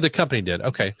those, or the company did.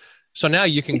 Okay. So now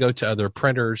you can go to other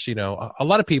printers. A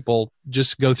lot of people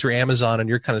just go through Amazon and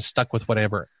you're kind of stuck with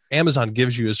whatever Amazon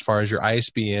gives you as far as your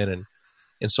ISBN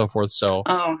and so forth. So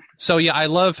yeah, I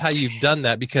love how you've done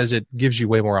that because it gives you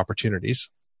way more opportunities.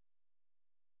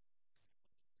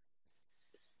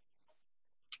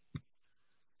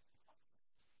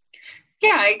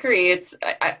 Yeah, I agree.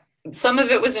 Some of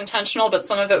it was intentional, but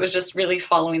some of it was just really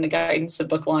following the guidance of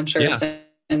book launchers. Yeah.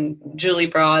 And Julie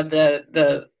Broad,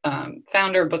 the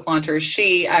founder of Book Launchers,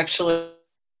 she actually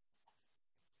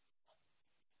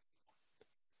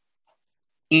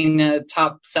being a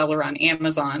top seller on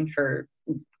Amazon for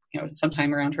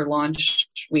sometime around her launch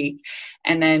week,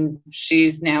 and then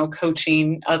she's now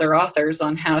coaching other authors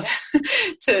on how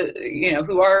to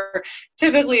who are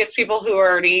typically it's people who are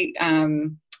already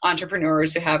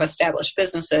entrepreneurs who have established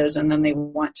businesses, and then they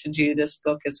want to do this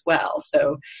book as well.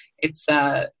 So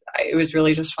it was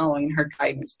really just following her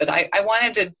guidance. But I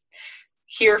wanted to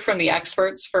hear from the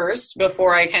experts first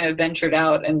before I kind of ventured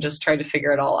out and just tried to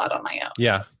figure it all out on my own.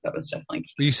 Yeah. That was definitely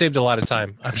key. You saved a lot of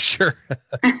time, I'm sure.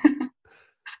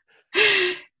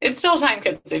 It's still time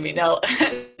consuming, no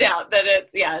doubt, but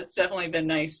it's definitely been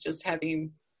nice just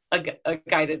having a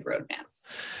guided roadmap.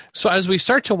 So as we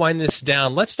start to wind this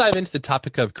down, let's dive into the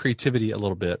topic of creativity a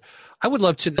little bit. I would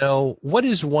love to know, what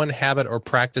is one habit or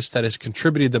practice that has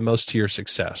contributed the most to your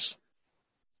success?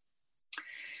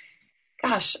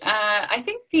 Gosh, I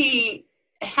think the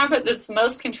habit that's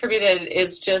most contributed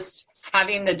is just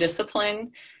having the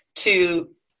discipline to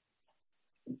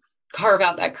carve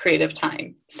out that creative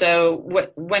time. So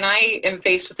when I am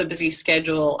faced with a busy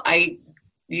schedule, I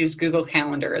use Google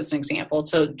Calendar as an example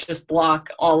to just block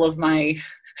all of my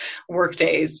work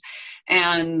days.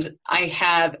 And I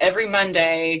have every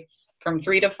Monday from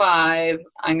 3 to 5,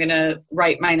 I'm going to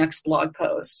write my next blog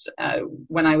post.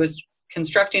 When I was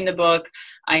constructing the book,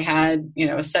 I had,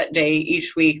 a set day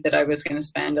each week that I was going to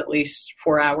spend at least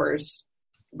 4 hours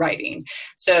writing.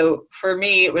 So for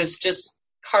me, it was just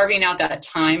carving out that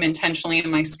time intentionally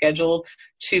in my schedule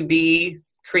to be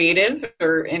creative,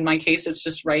 or in my case, it's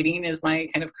just writing is my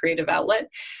kind of creative outlet.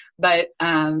 But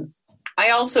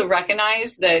I also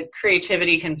recognize that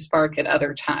creativity can spark at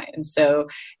other times. So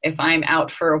if I'm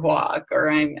out for a walk or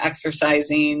I'm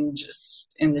exercising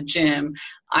just in the gym,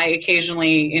 I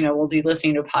occasionally, will be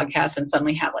listening to a podcast and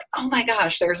suddenly have like, oh my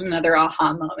gosh, there's another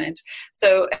aha moment.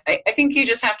 So I think you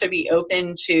just have to be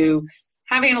open to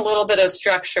having a little bit of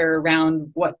structure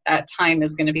around what that time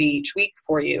is going to be each week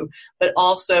for you, but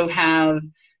also have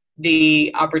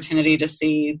the opportunity to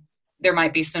see there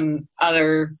might be some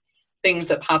other things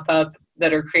that pop up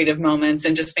that are creative moments,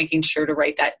 and just making sure to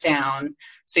write that down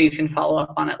so you can follow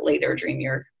up on it later during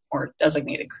your more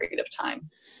designated creative time.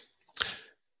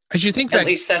 As you think back, at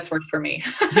least that's worked for me.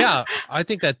 Yeah, I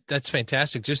think that's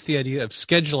fantastic. Just the idea of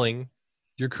scheduling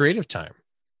your creative time,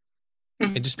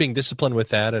 mm-hmm. and just being disciplined with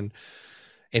that and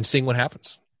seeing what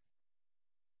happens.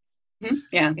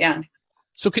 Yeah, yeah.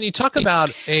 So can you talk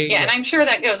about Yeah, and I'm sure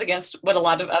that goes against what a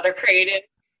lot of other creative.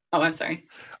 Oh, I'm sorry.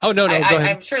 Oh, no, go ahead.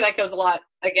 I'm sure that goes a lot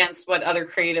against what other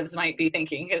creatives might be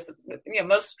thinking.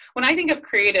 Because when I think of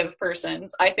creative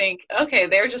persons, I think, okay,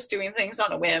 they're just doing things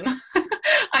on a whim.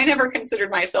 I never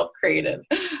considered myself creative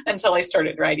until I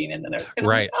started writing, and then I was kind of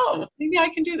like, oh, maybe I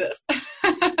can do this.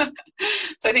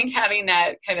 So I think having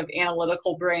that kind of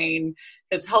analytical brain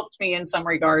has helped me in some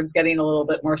regards, getting a little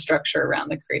bit more structure around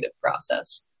the creative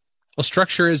process. Well,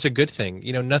 structure is a good thing.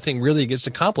 Nothing really gets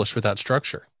accomplished without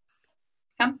structure.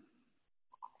 Yeah.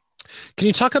 Can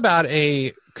you talk about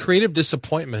a creative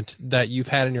disappointment that you've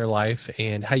had in your life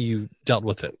and how you dealt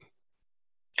with it?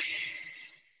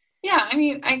 Yeah, I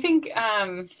mean, I think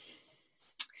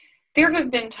there have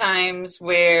been times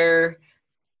where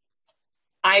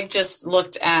I've just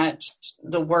looked at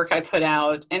the work I put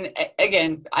out. And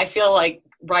again, I feel like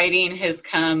writing has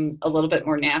come a little bit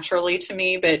more naturally to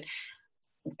me, but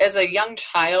as a young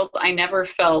child, I never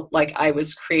felt like I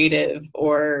was creative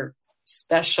or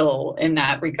special in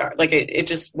that regard. Like it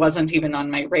just wasn't even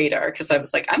on my radar, because I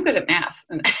was like, I'm good at math,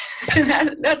 and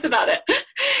that's about it.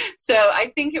 So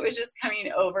I think it was just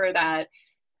coming over that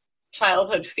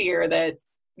childhood fear that,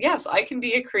 yes, I can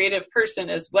be a creative person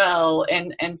as well,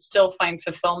 and still find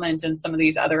fulfillment in some of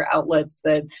these other outlets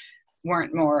that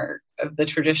weren't more of the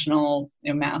traditional,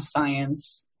 math,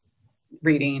 science,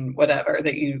 reading, whatever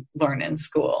that you learn in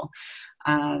school.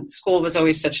 School was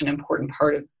always such an important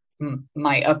part of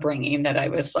my upbringing that I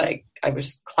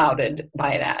was clouded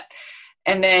by that.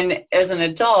 And then as an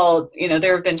adult,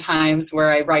 there have been times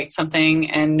where I write something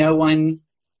and no one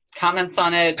comments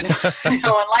on it,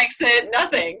 no one likes it,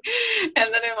 nothing. And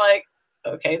then I'm like,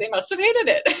 okay, they must have hated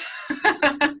it.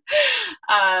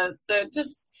 So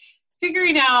just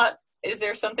figuring out, is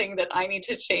there something that I need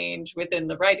to change within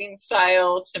the writing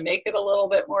style to make it a little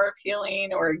bit more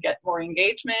appealing or get more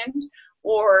engagement?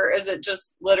 Or is it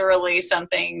just literally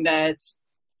something that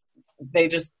they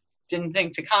just didn't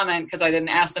think to comment because I didn't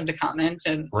ask them to comment,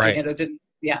 and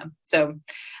So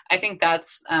I think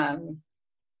that's I'm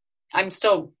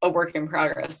still a work in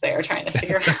progress there, trying to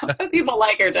figure out what people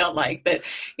like or don't like. But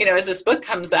as this book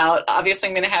comes out, obviously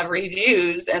I'm going to have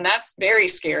reviews, and that's very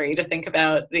scary to think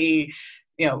about. Even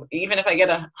if I get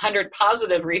 100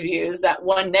 positive reviews, that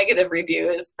one negative review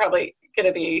is probably going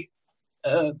to be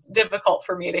difficult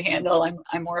for me to handle.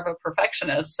 I'm more of a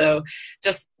perfectionist, so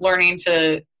just learning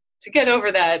to get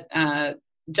over that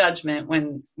judgment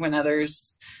when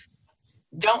others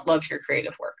don't love your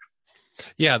creative work.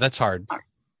 Yeah, that's hard.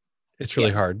 It's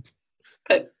really hard.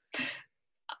 But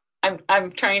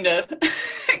I'm trying to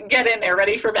get in there,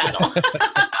 ready for battle.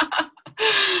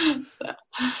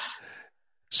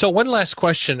 So one last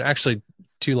question, actually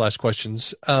 2 last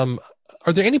questions. Are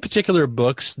there any particular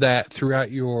books that throughout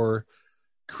your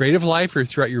creative life or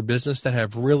throughout your business that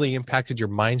have really impacted your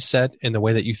mindset and the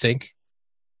way that you think?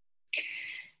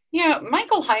 Yeah,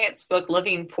 Michael Hyatt's book,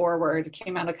 Living Forward,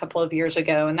 came out a couple of years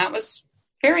ago, and that was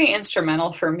very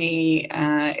instrumental for me.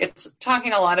 It's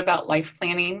talking a lot about life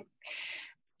planning.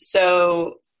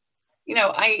 So,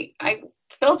 I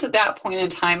felt at that point in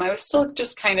time, I was still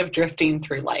just kind of drifting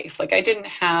through life. Like I didn't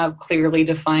have clearly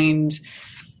defined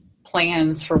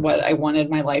plans for what I wanted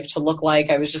my life to look like.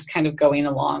 I was just kind of going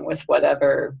along with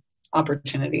whatever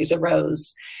opportunities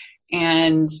arose.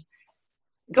 And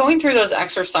going through those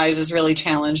exercises really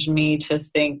challenged me to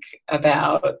think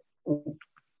about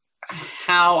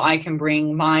how I can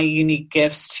bring my unique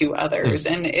gifts to others.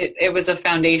 And it was a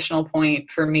foundational point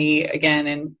for me,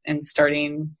 again, in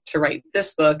starting to write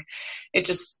this book. It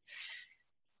just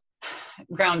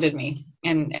grounded me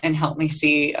and helped me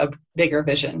see a bigger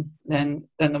vision than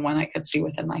the one I could see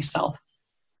within myself.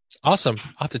 Awesome.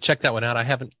 I'll have to check that one out. I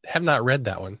have not read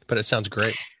that one, but it sounds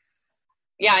great.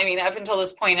 Yeah, I mean, up until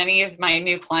this point, any of my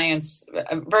new clients,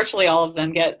 virtually all of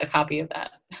them get a copy of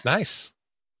that. Nice.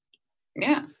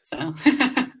 Yeah. So.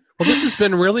 Well, this has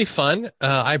been really fun.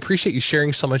 I appreciate you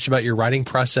sharing so much about your writing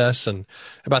process and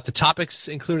about the topics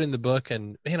included in the book.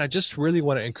 And man, I just really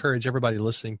want to encourage everybody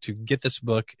listening to get this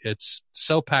book. It's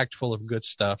so packed full of good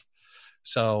stuff.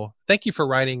 So thank you for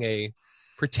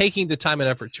taking the time and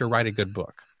effort to write a good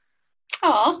book.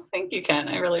 Oh, thank you, Ken.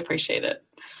 I really appreciate it.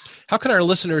 How can our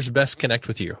listeners best connect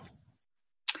with you?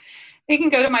 They can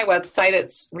go to my website.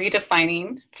 It's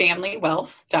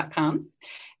redefiningfamilywealth.com.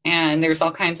 And there's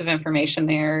all kinds of information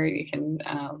there. You can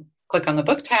click on the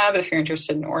book tab if you're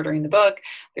interested in ordering the book.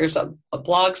 There's a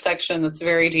blog section that's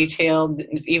very detailed.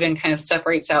 It even kind of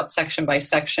separates out section by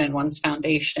section. One's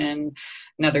foundation,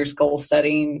 another's goal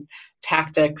setting.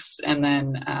 tactics, and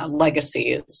then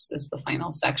legacy is the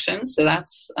final section. So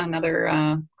that's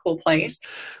another cool place.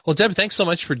 Well, Deb, thanks so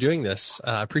much for doing this.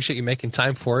 I appreciate you making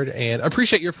time for it, and I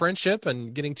appreciate your friendship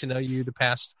and getting to know you the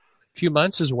past few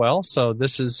months as well. So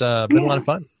this has been a lot of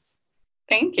fun.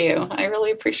 Thank you. I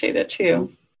really appreciate it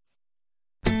too.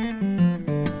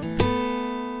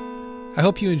 I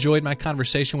hope you enjoyed my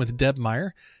conversation with Deb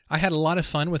Meyer. I had a lot of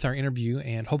fun with our interview,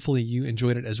 and hopefully you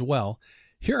enjoyed it as well.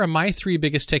 Here are my 3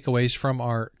 biggest takeaways from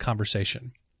our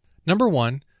conversation. Number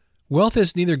 1, wealth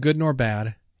is neither good nor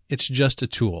bad. It's just a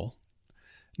tool.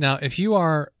 Now, if you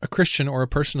are a Christian or a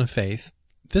person of faith,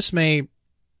 this may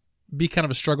be kind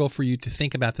of a struggle for you to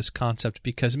think about this concept,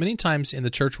 because many times in the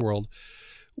church world,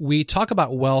 we talk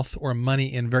about wealth or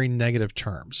money in very negative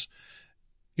terms.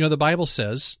 You know, the Bible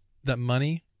says that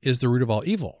money is the root of all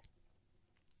evil.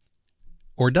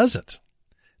 Or does it?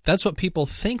 That's what people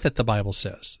think that the Bible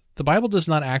says. The Bible does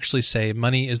not actually say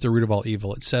money is the root of all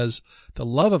evil. It says the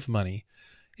love of money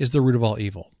is the root of all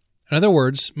evil. In other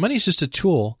words, money is just a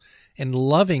tool, and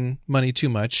loving money too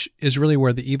much is really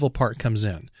where the evil part comes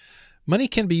in. Money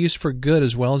can be used for good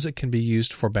as well as it can be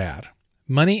used for bad.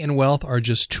 Money and wealth are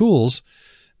just tools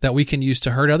that we can use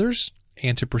to hurt others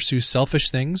and to pursue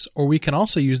selfish things, or we can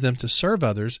also use them to serve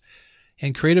others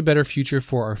and create a better future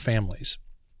for our families.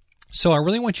 So I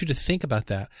really want you to think about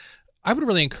that. I would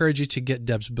really encourage you to get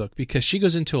Deb's book, because she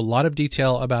goes into a lot of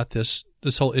detail about this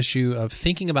whole issue of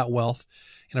thinking about wealth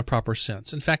in a proper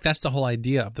sense. In fact, that's the whole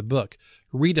idea of the book,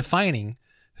 Redefining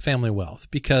Family Wealth,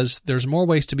 because there's more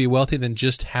ways to be wealthy than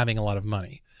just having a lot of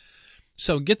money.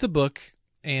 So get the book,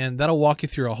 and that'll walk you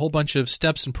through a whole bunch of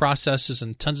steps and processes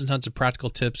and tons of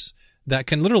practical tips that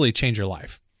can literally change your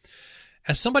life.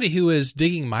 As somebody who is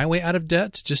digging my way out of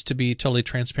debt, just to be totally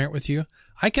transparent with you,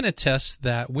 I can attest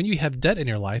that when you have debt in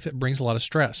your life, it brings a lot of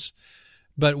stress.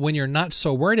 But when you're not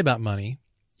so worried about money,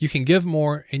 you can give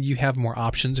more and you have more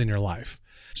options in your life.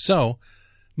 So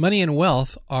money and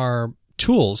wealth are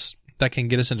tools that can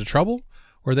get us into trouble,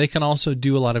 or they can also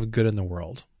do a lot of good in the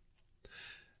world.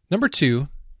 Number 2,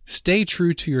 stay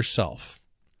true to yourself.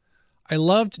 I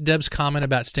loved Deb's comment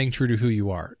about staying true to who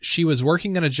you are. She was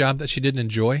working on a job that she didn't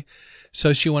enjoy,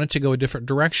 so she wanted to go a different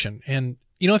direction. And,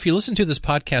 you know, if you listen to this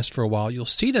podcast for a while, you'll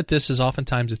see that this is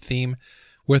oftentimes a theme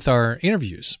with our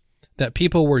interviews, that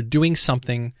people were doing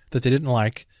something that they didn't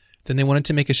like, then they wanted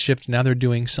to make a shift. Now they're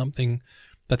doing something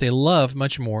that they love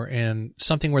much more, and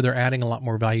something where they're adding a lot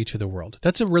more value to the world.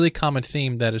 That's a really common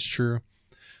theme that is true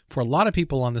for a lot of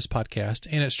people on this podcast,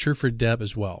 and it's true for Deb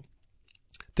as well.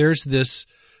 There's this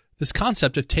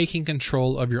concept of taking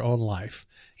control of your own life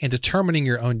and determining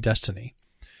your own destiny.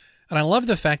 And I love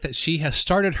the fact that she has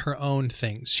started her own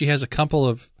things. She has a couple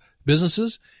of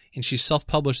businesses, and she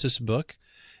self-published this book.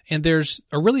 And there's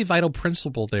a really vital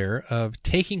principle there of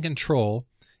taking control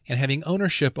and having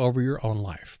ownership over your own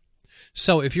life.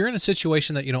 So if you're in a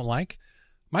situation that you don't like,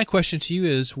 my question to you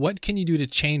is, what can you do to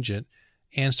change it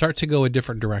and start to go a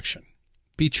different direction?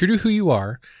 Be true to who you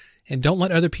are, and don't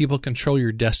let other people control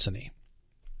your destiny.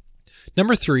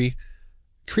 Number 3,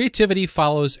 creativity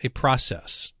follows a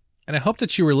process. And I hope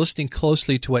that you were listening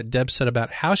closely to what Deb said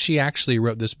about how she actually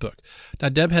wrote this book. Now,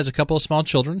 Deb has a couple of small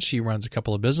children. She runs a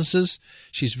couple of businesses.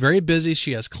 She's very busy.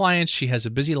 She has clients. She has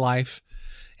a busy life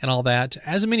and all that,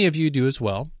 as many of you do as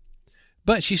well.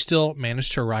 But she still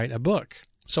managed to write a book.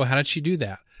 So how did she do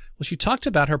that? Well, she talked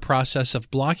about her process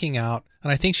of blocking out,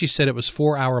 and I think she said it was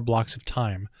 4-hour blocks of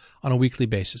time on a weekly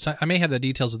basis. I may have the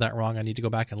details of that wrong. I need to go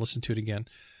back and listen to it again.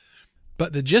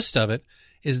 But the gist of it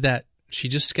is that she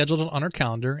just scheduled it on her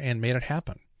calendar and made it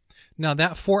happen. Now,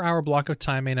 that 4-hour block of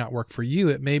time may not work for you.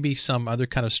 It may be some other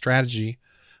kind of strategy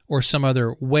or some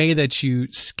other way that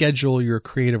you schedule your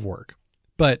creative work.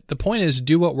 But the point is,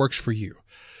 do what works for you.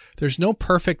 There's no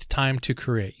perfect time to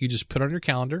create. You just put it on your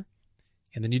calendar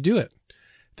and then you do it.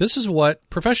 This is what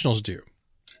professionals do.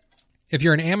 If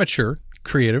you're an amateur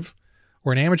creative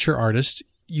or an amateur artist,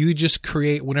 you just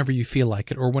create whenever you feel like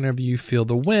it, or whenever you feel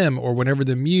the whim, or whenever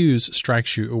the muse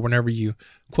strikes you, or whenever you,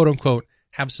 quote unquote,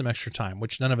 have some extra time,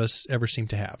 which none of us ever seem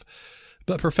to have.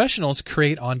 But professionals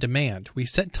create on demand. We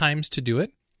set times to do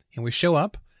it, and we show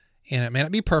up, and it may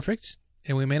not be perfect,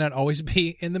 and we may not always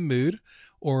be in the mood,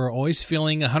 or always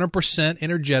feeling 100%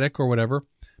 energetic or whatever,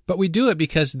 but we do it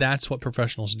because that's what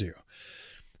professionals do.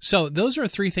 So those are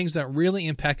 3 things that really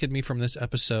impacted me from this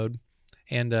episode.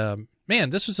 And man,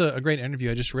 this was a great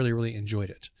interview. I just really, really enjoyed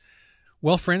it.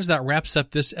 Well, friends, that wraps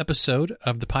up this episode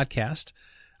of the podcast.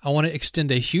 I want to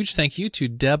extend a huge thank you to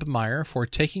Deb Meyer for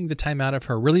taking the time out of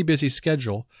her really busy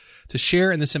schedule to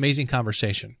share in this amazing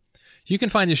conversation. You can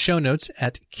find the show notes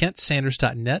at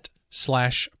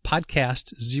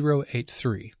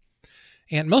kentsanders.net/podcast083.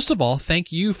 And most of all,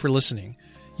 thank you for listening.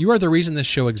 You are the reason this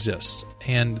show exists.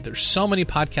 And there's so many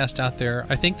podcasts out there.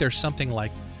 I think there's something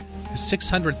like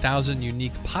 600,000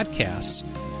 unique podcasts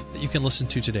that you can listen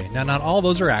to today. Now, not all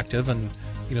those are active, and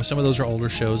some of those are older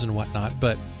shows and whatnot,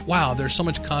 but wow, there's so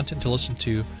much content to listen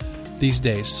to these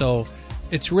days. So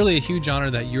it's really a huge honor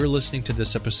that you're listening to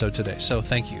this episode today. So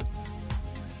thank you.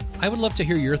 I would love to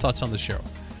hear your thoughts on the show.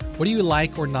 What do you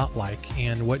like or not like,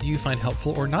 and what do you find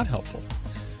helpful or not helpful?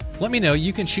 Let me know.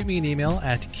 You can shoot me an email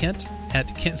at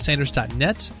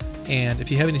kent@kentsanders.net, and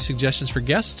if you have any suggestions for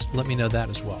guests, let me know that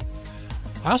as well.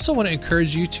 I also want to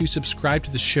encourage you to subscribe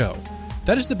to the show.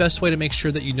 That is the best way to make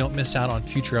sure that you don't miss out on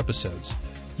future episodes.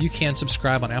 You can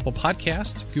subscribe on Apple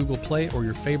Podcasts, Google Play, or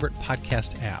your favorite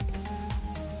podcast app.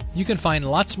 You can find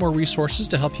lots more resources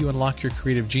to help you unlock your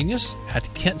creative genius at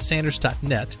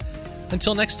kentsanders.net.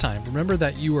 Until next time, remember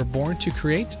that you were born to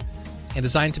create and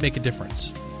designed to make a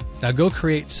difference. Now go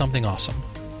create something awesome.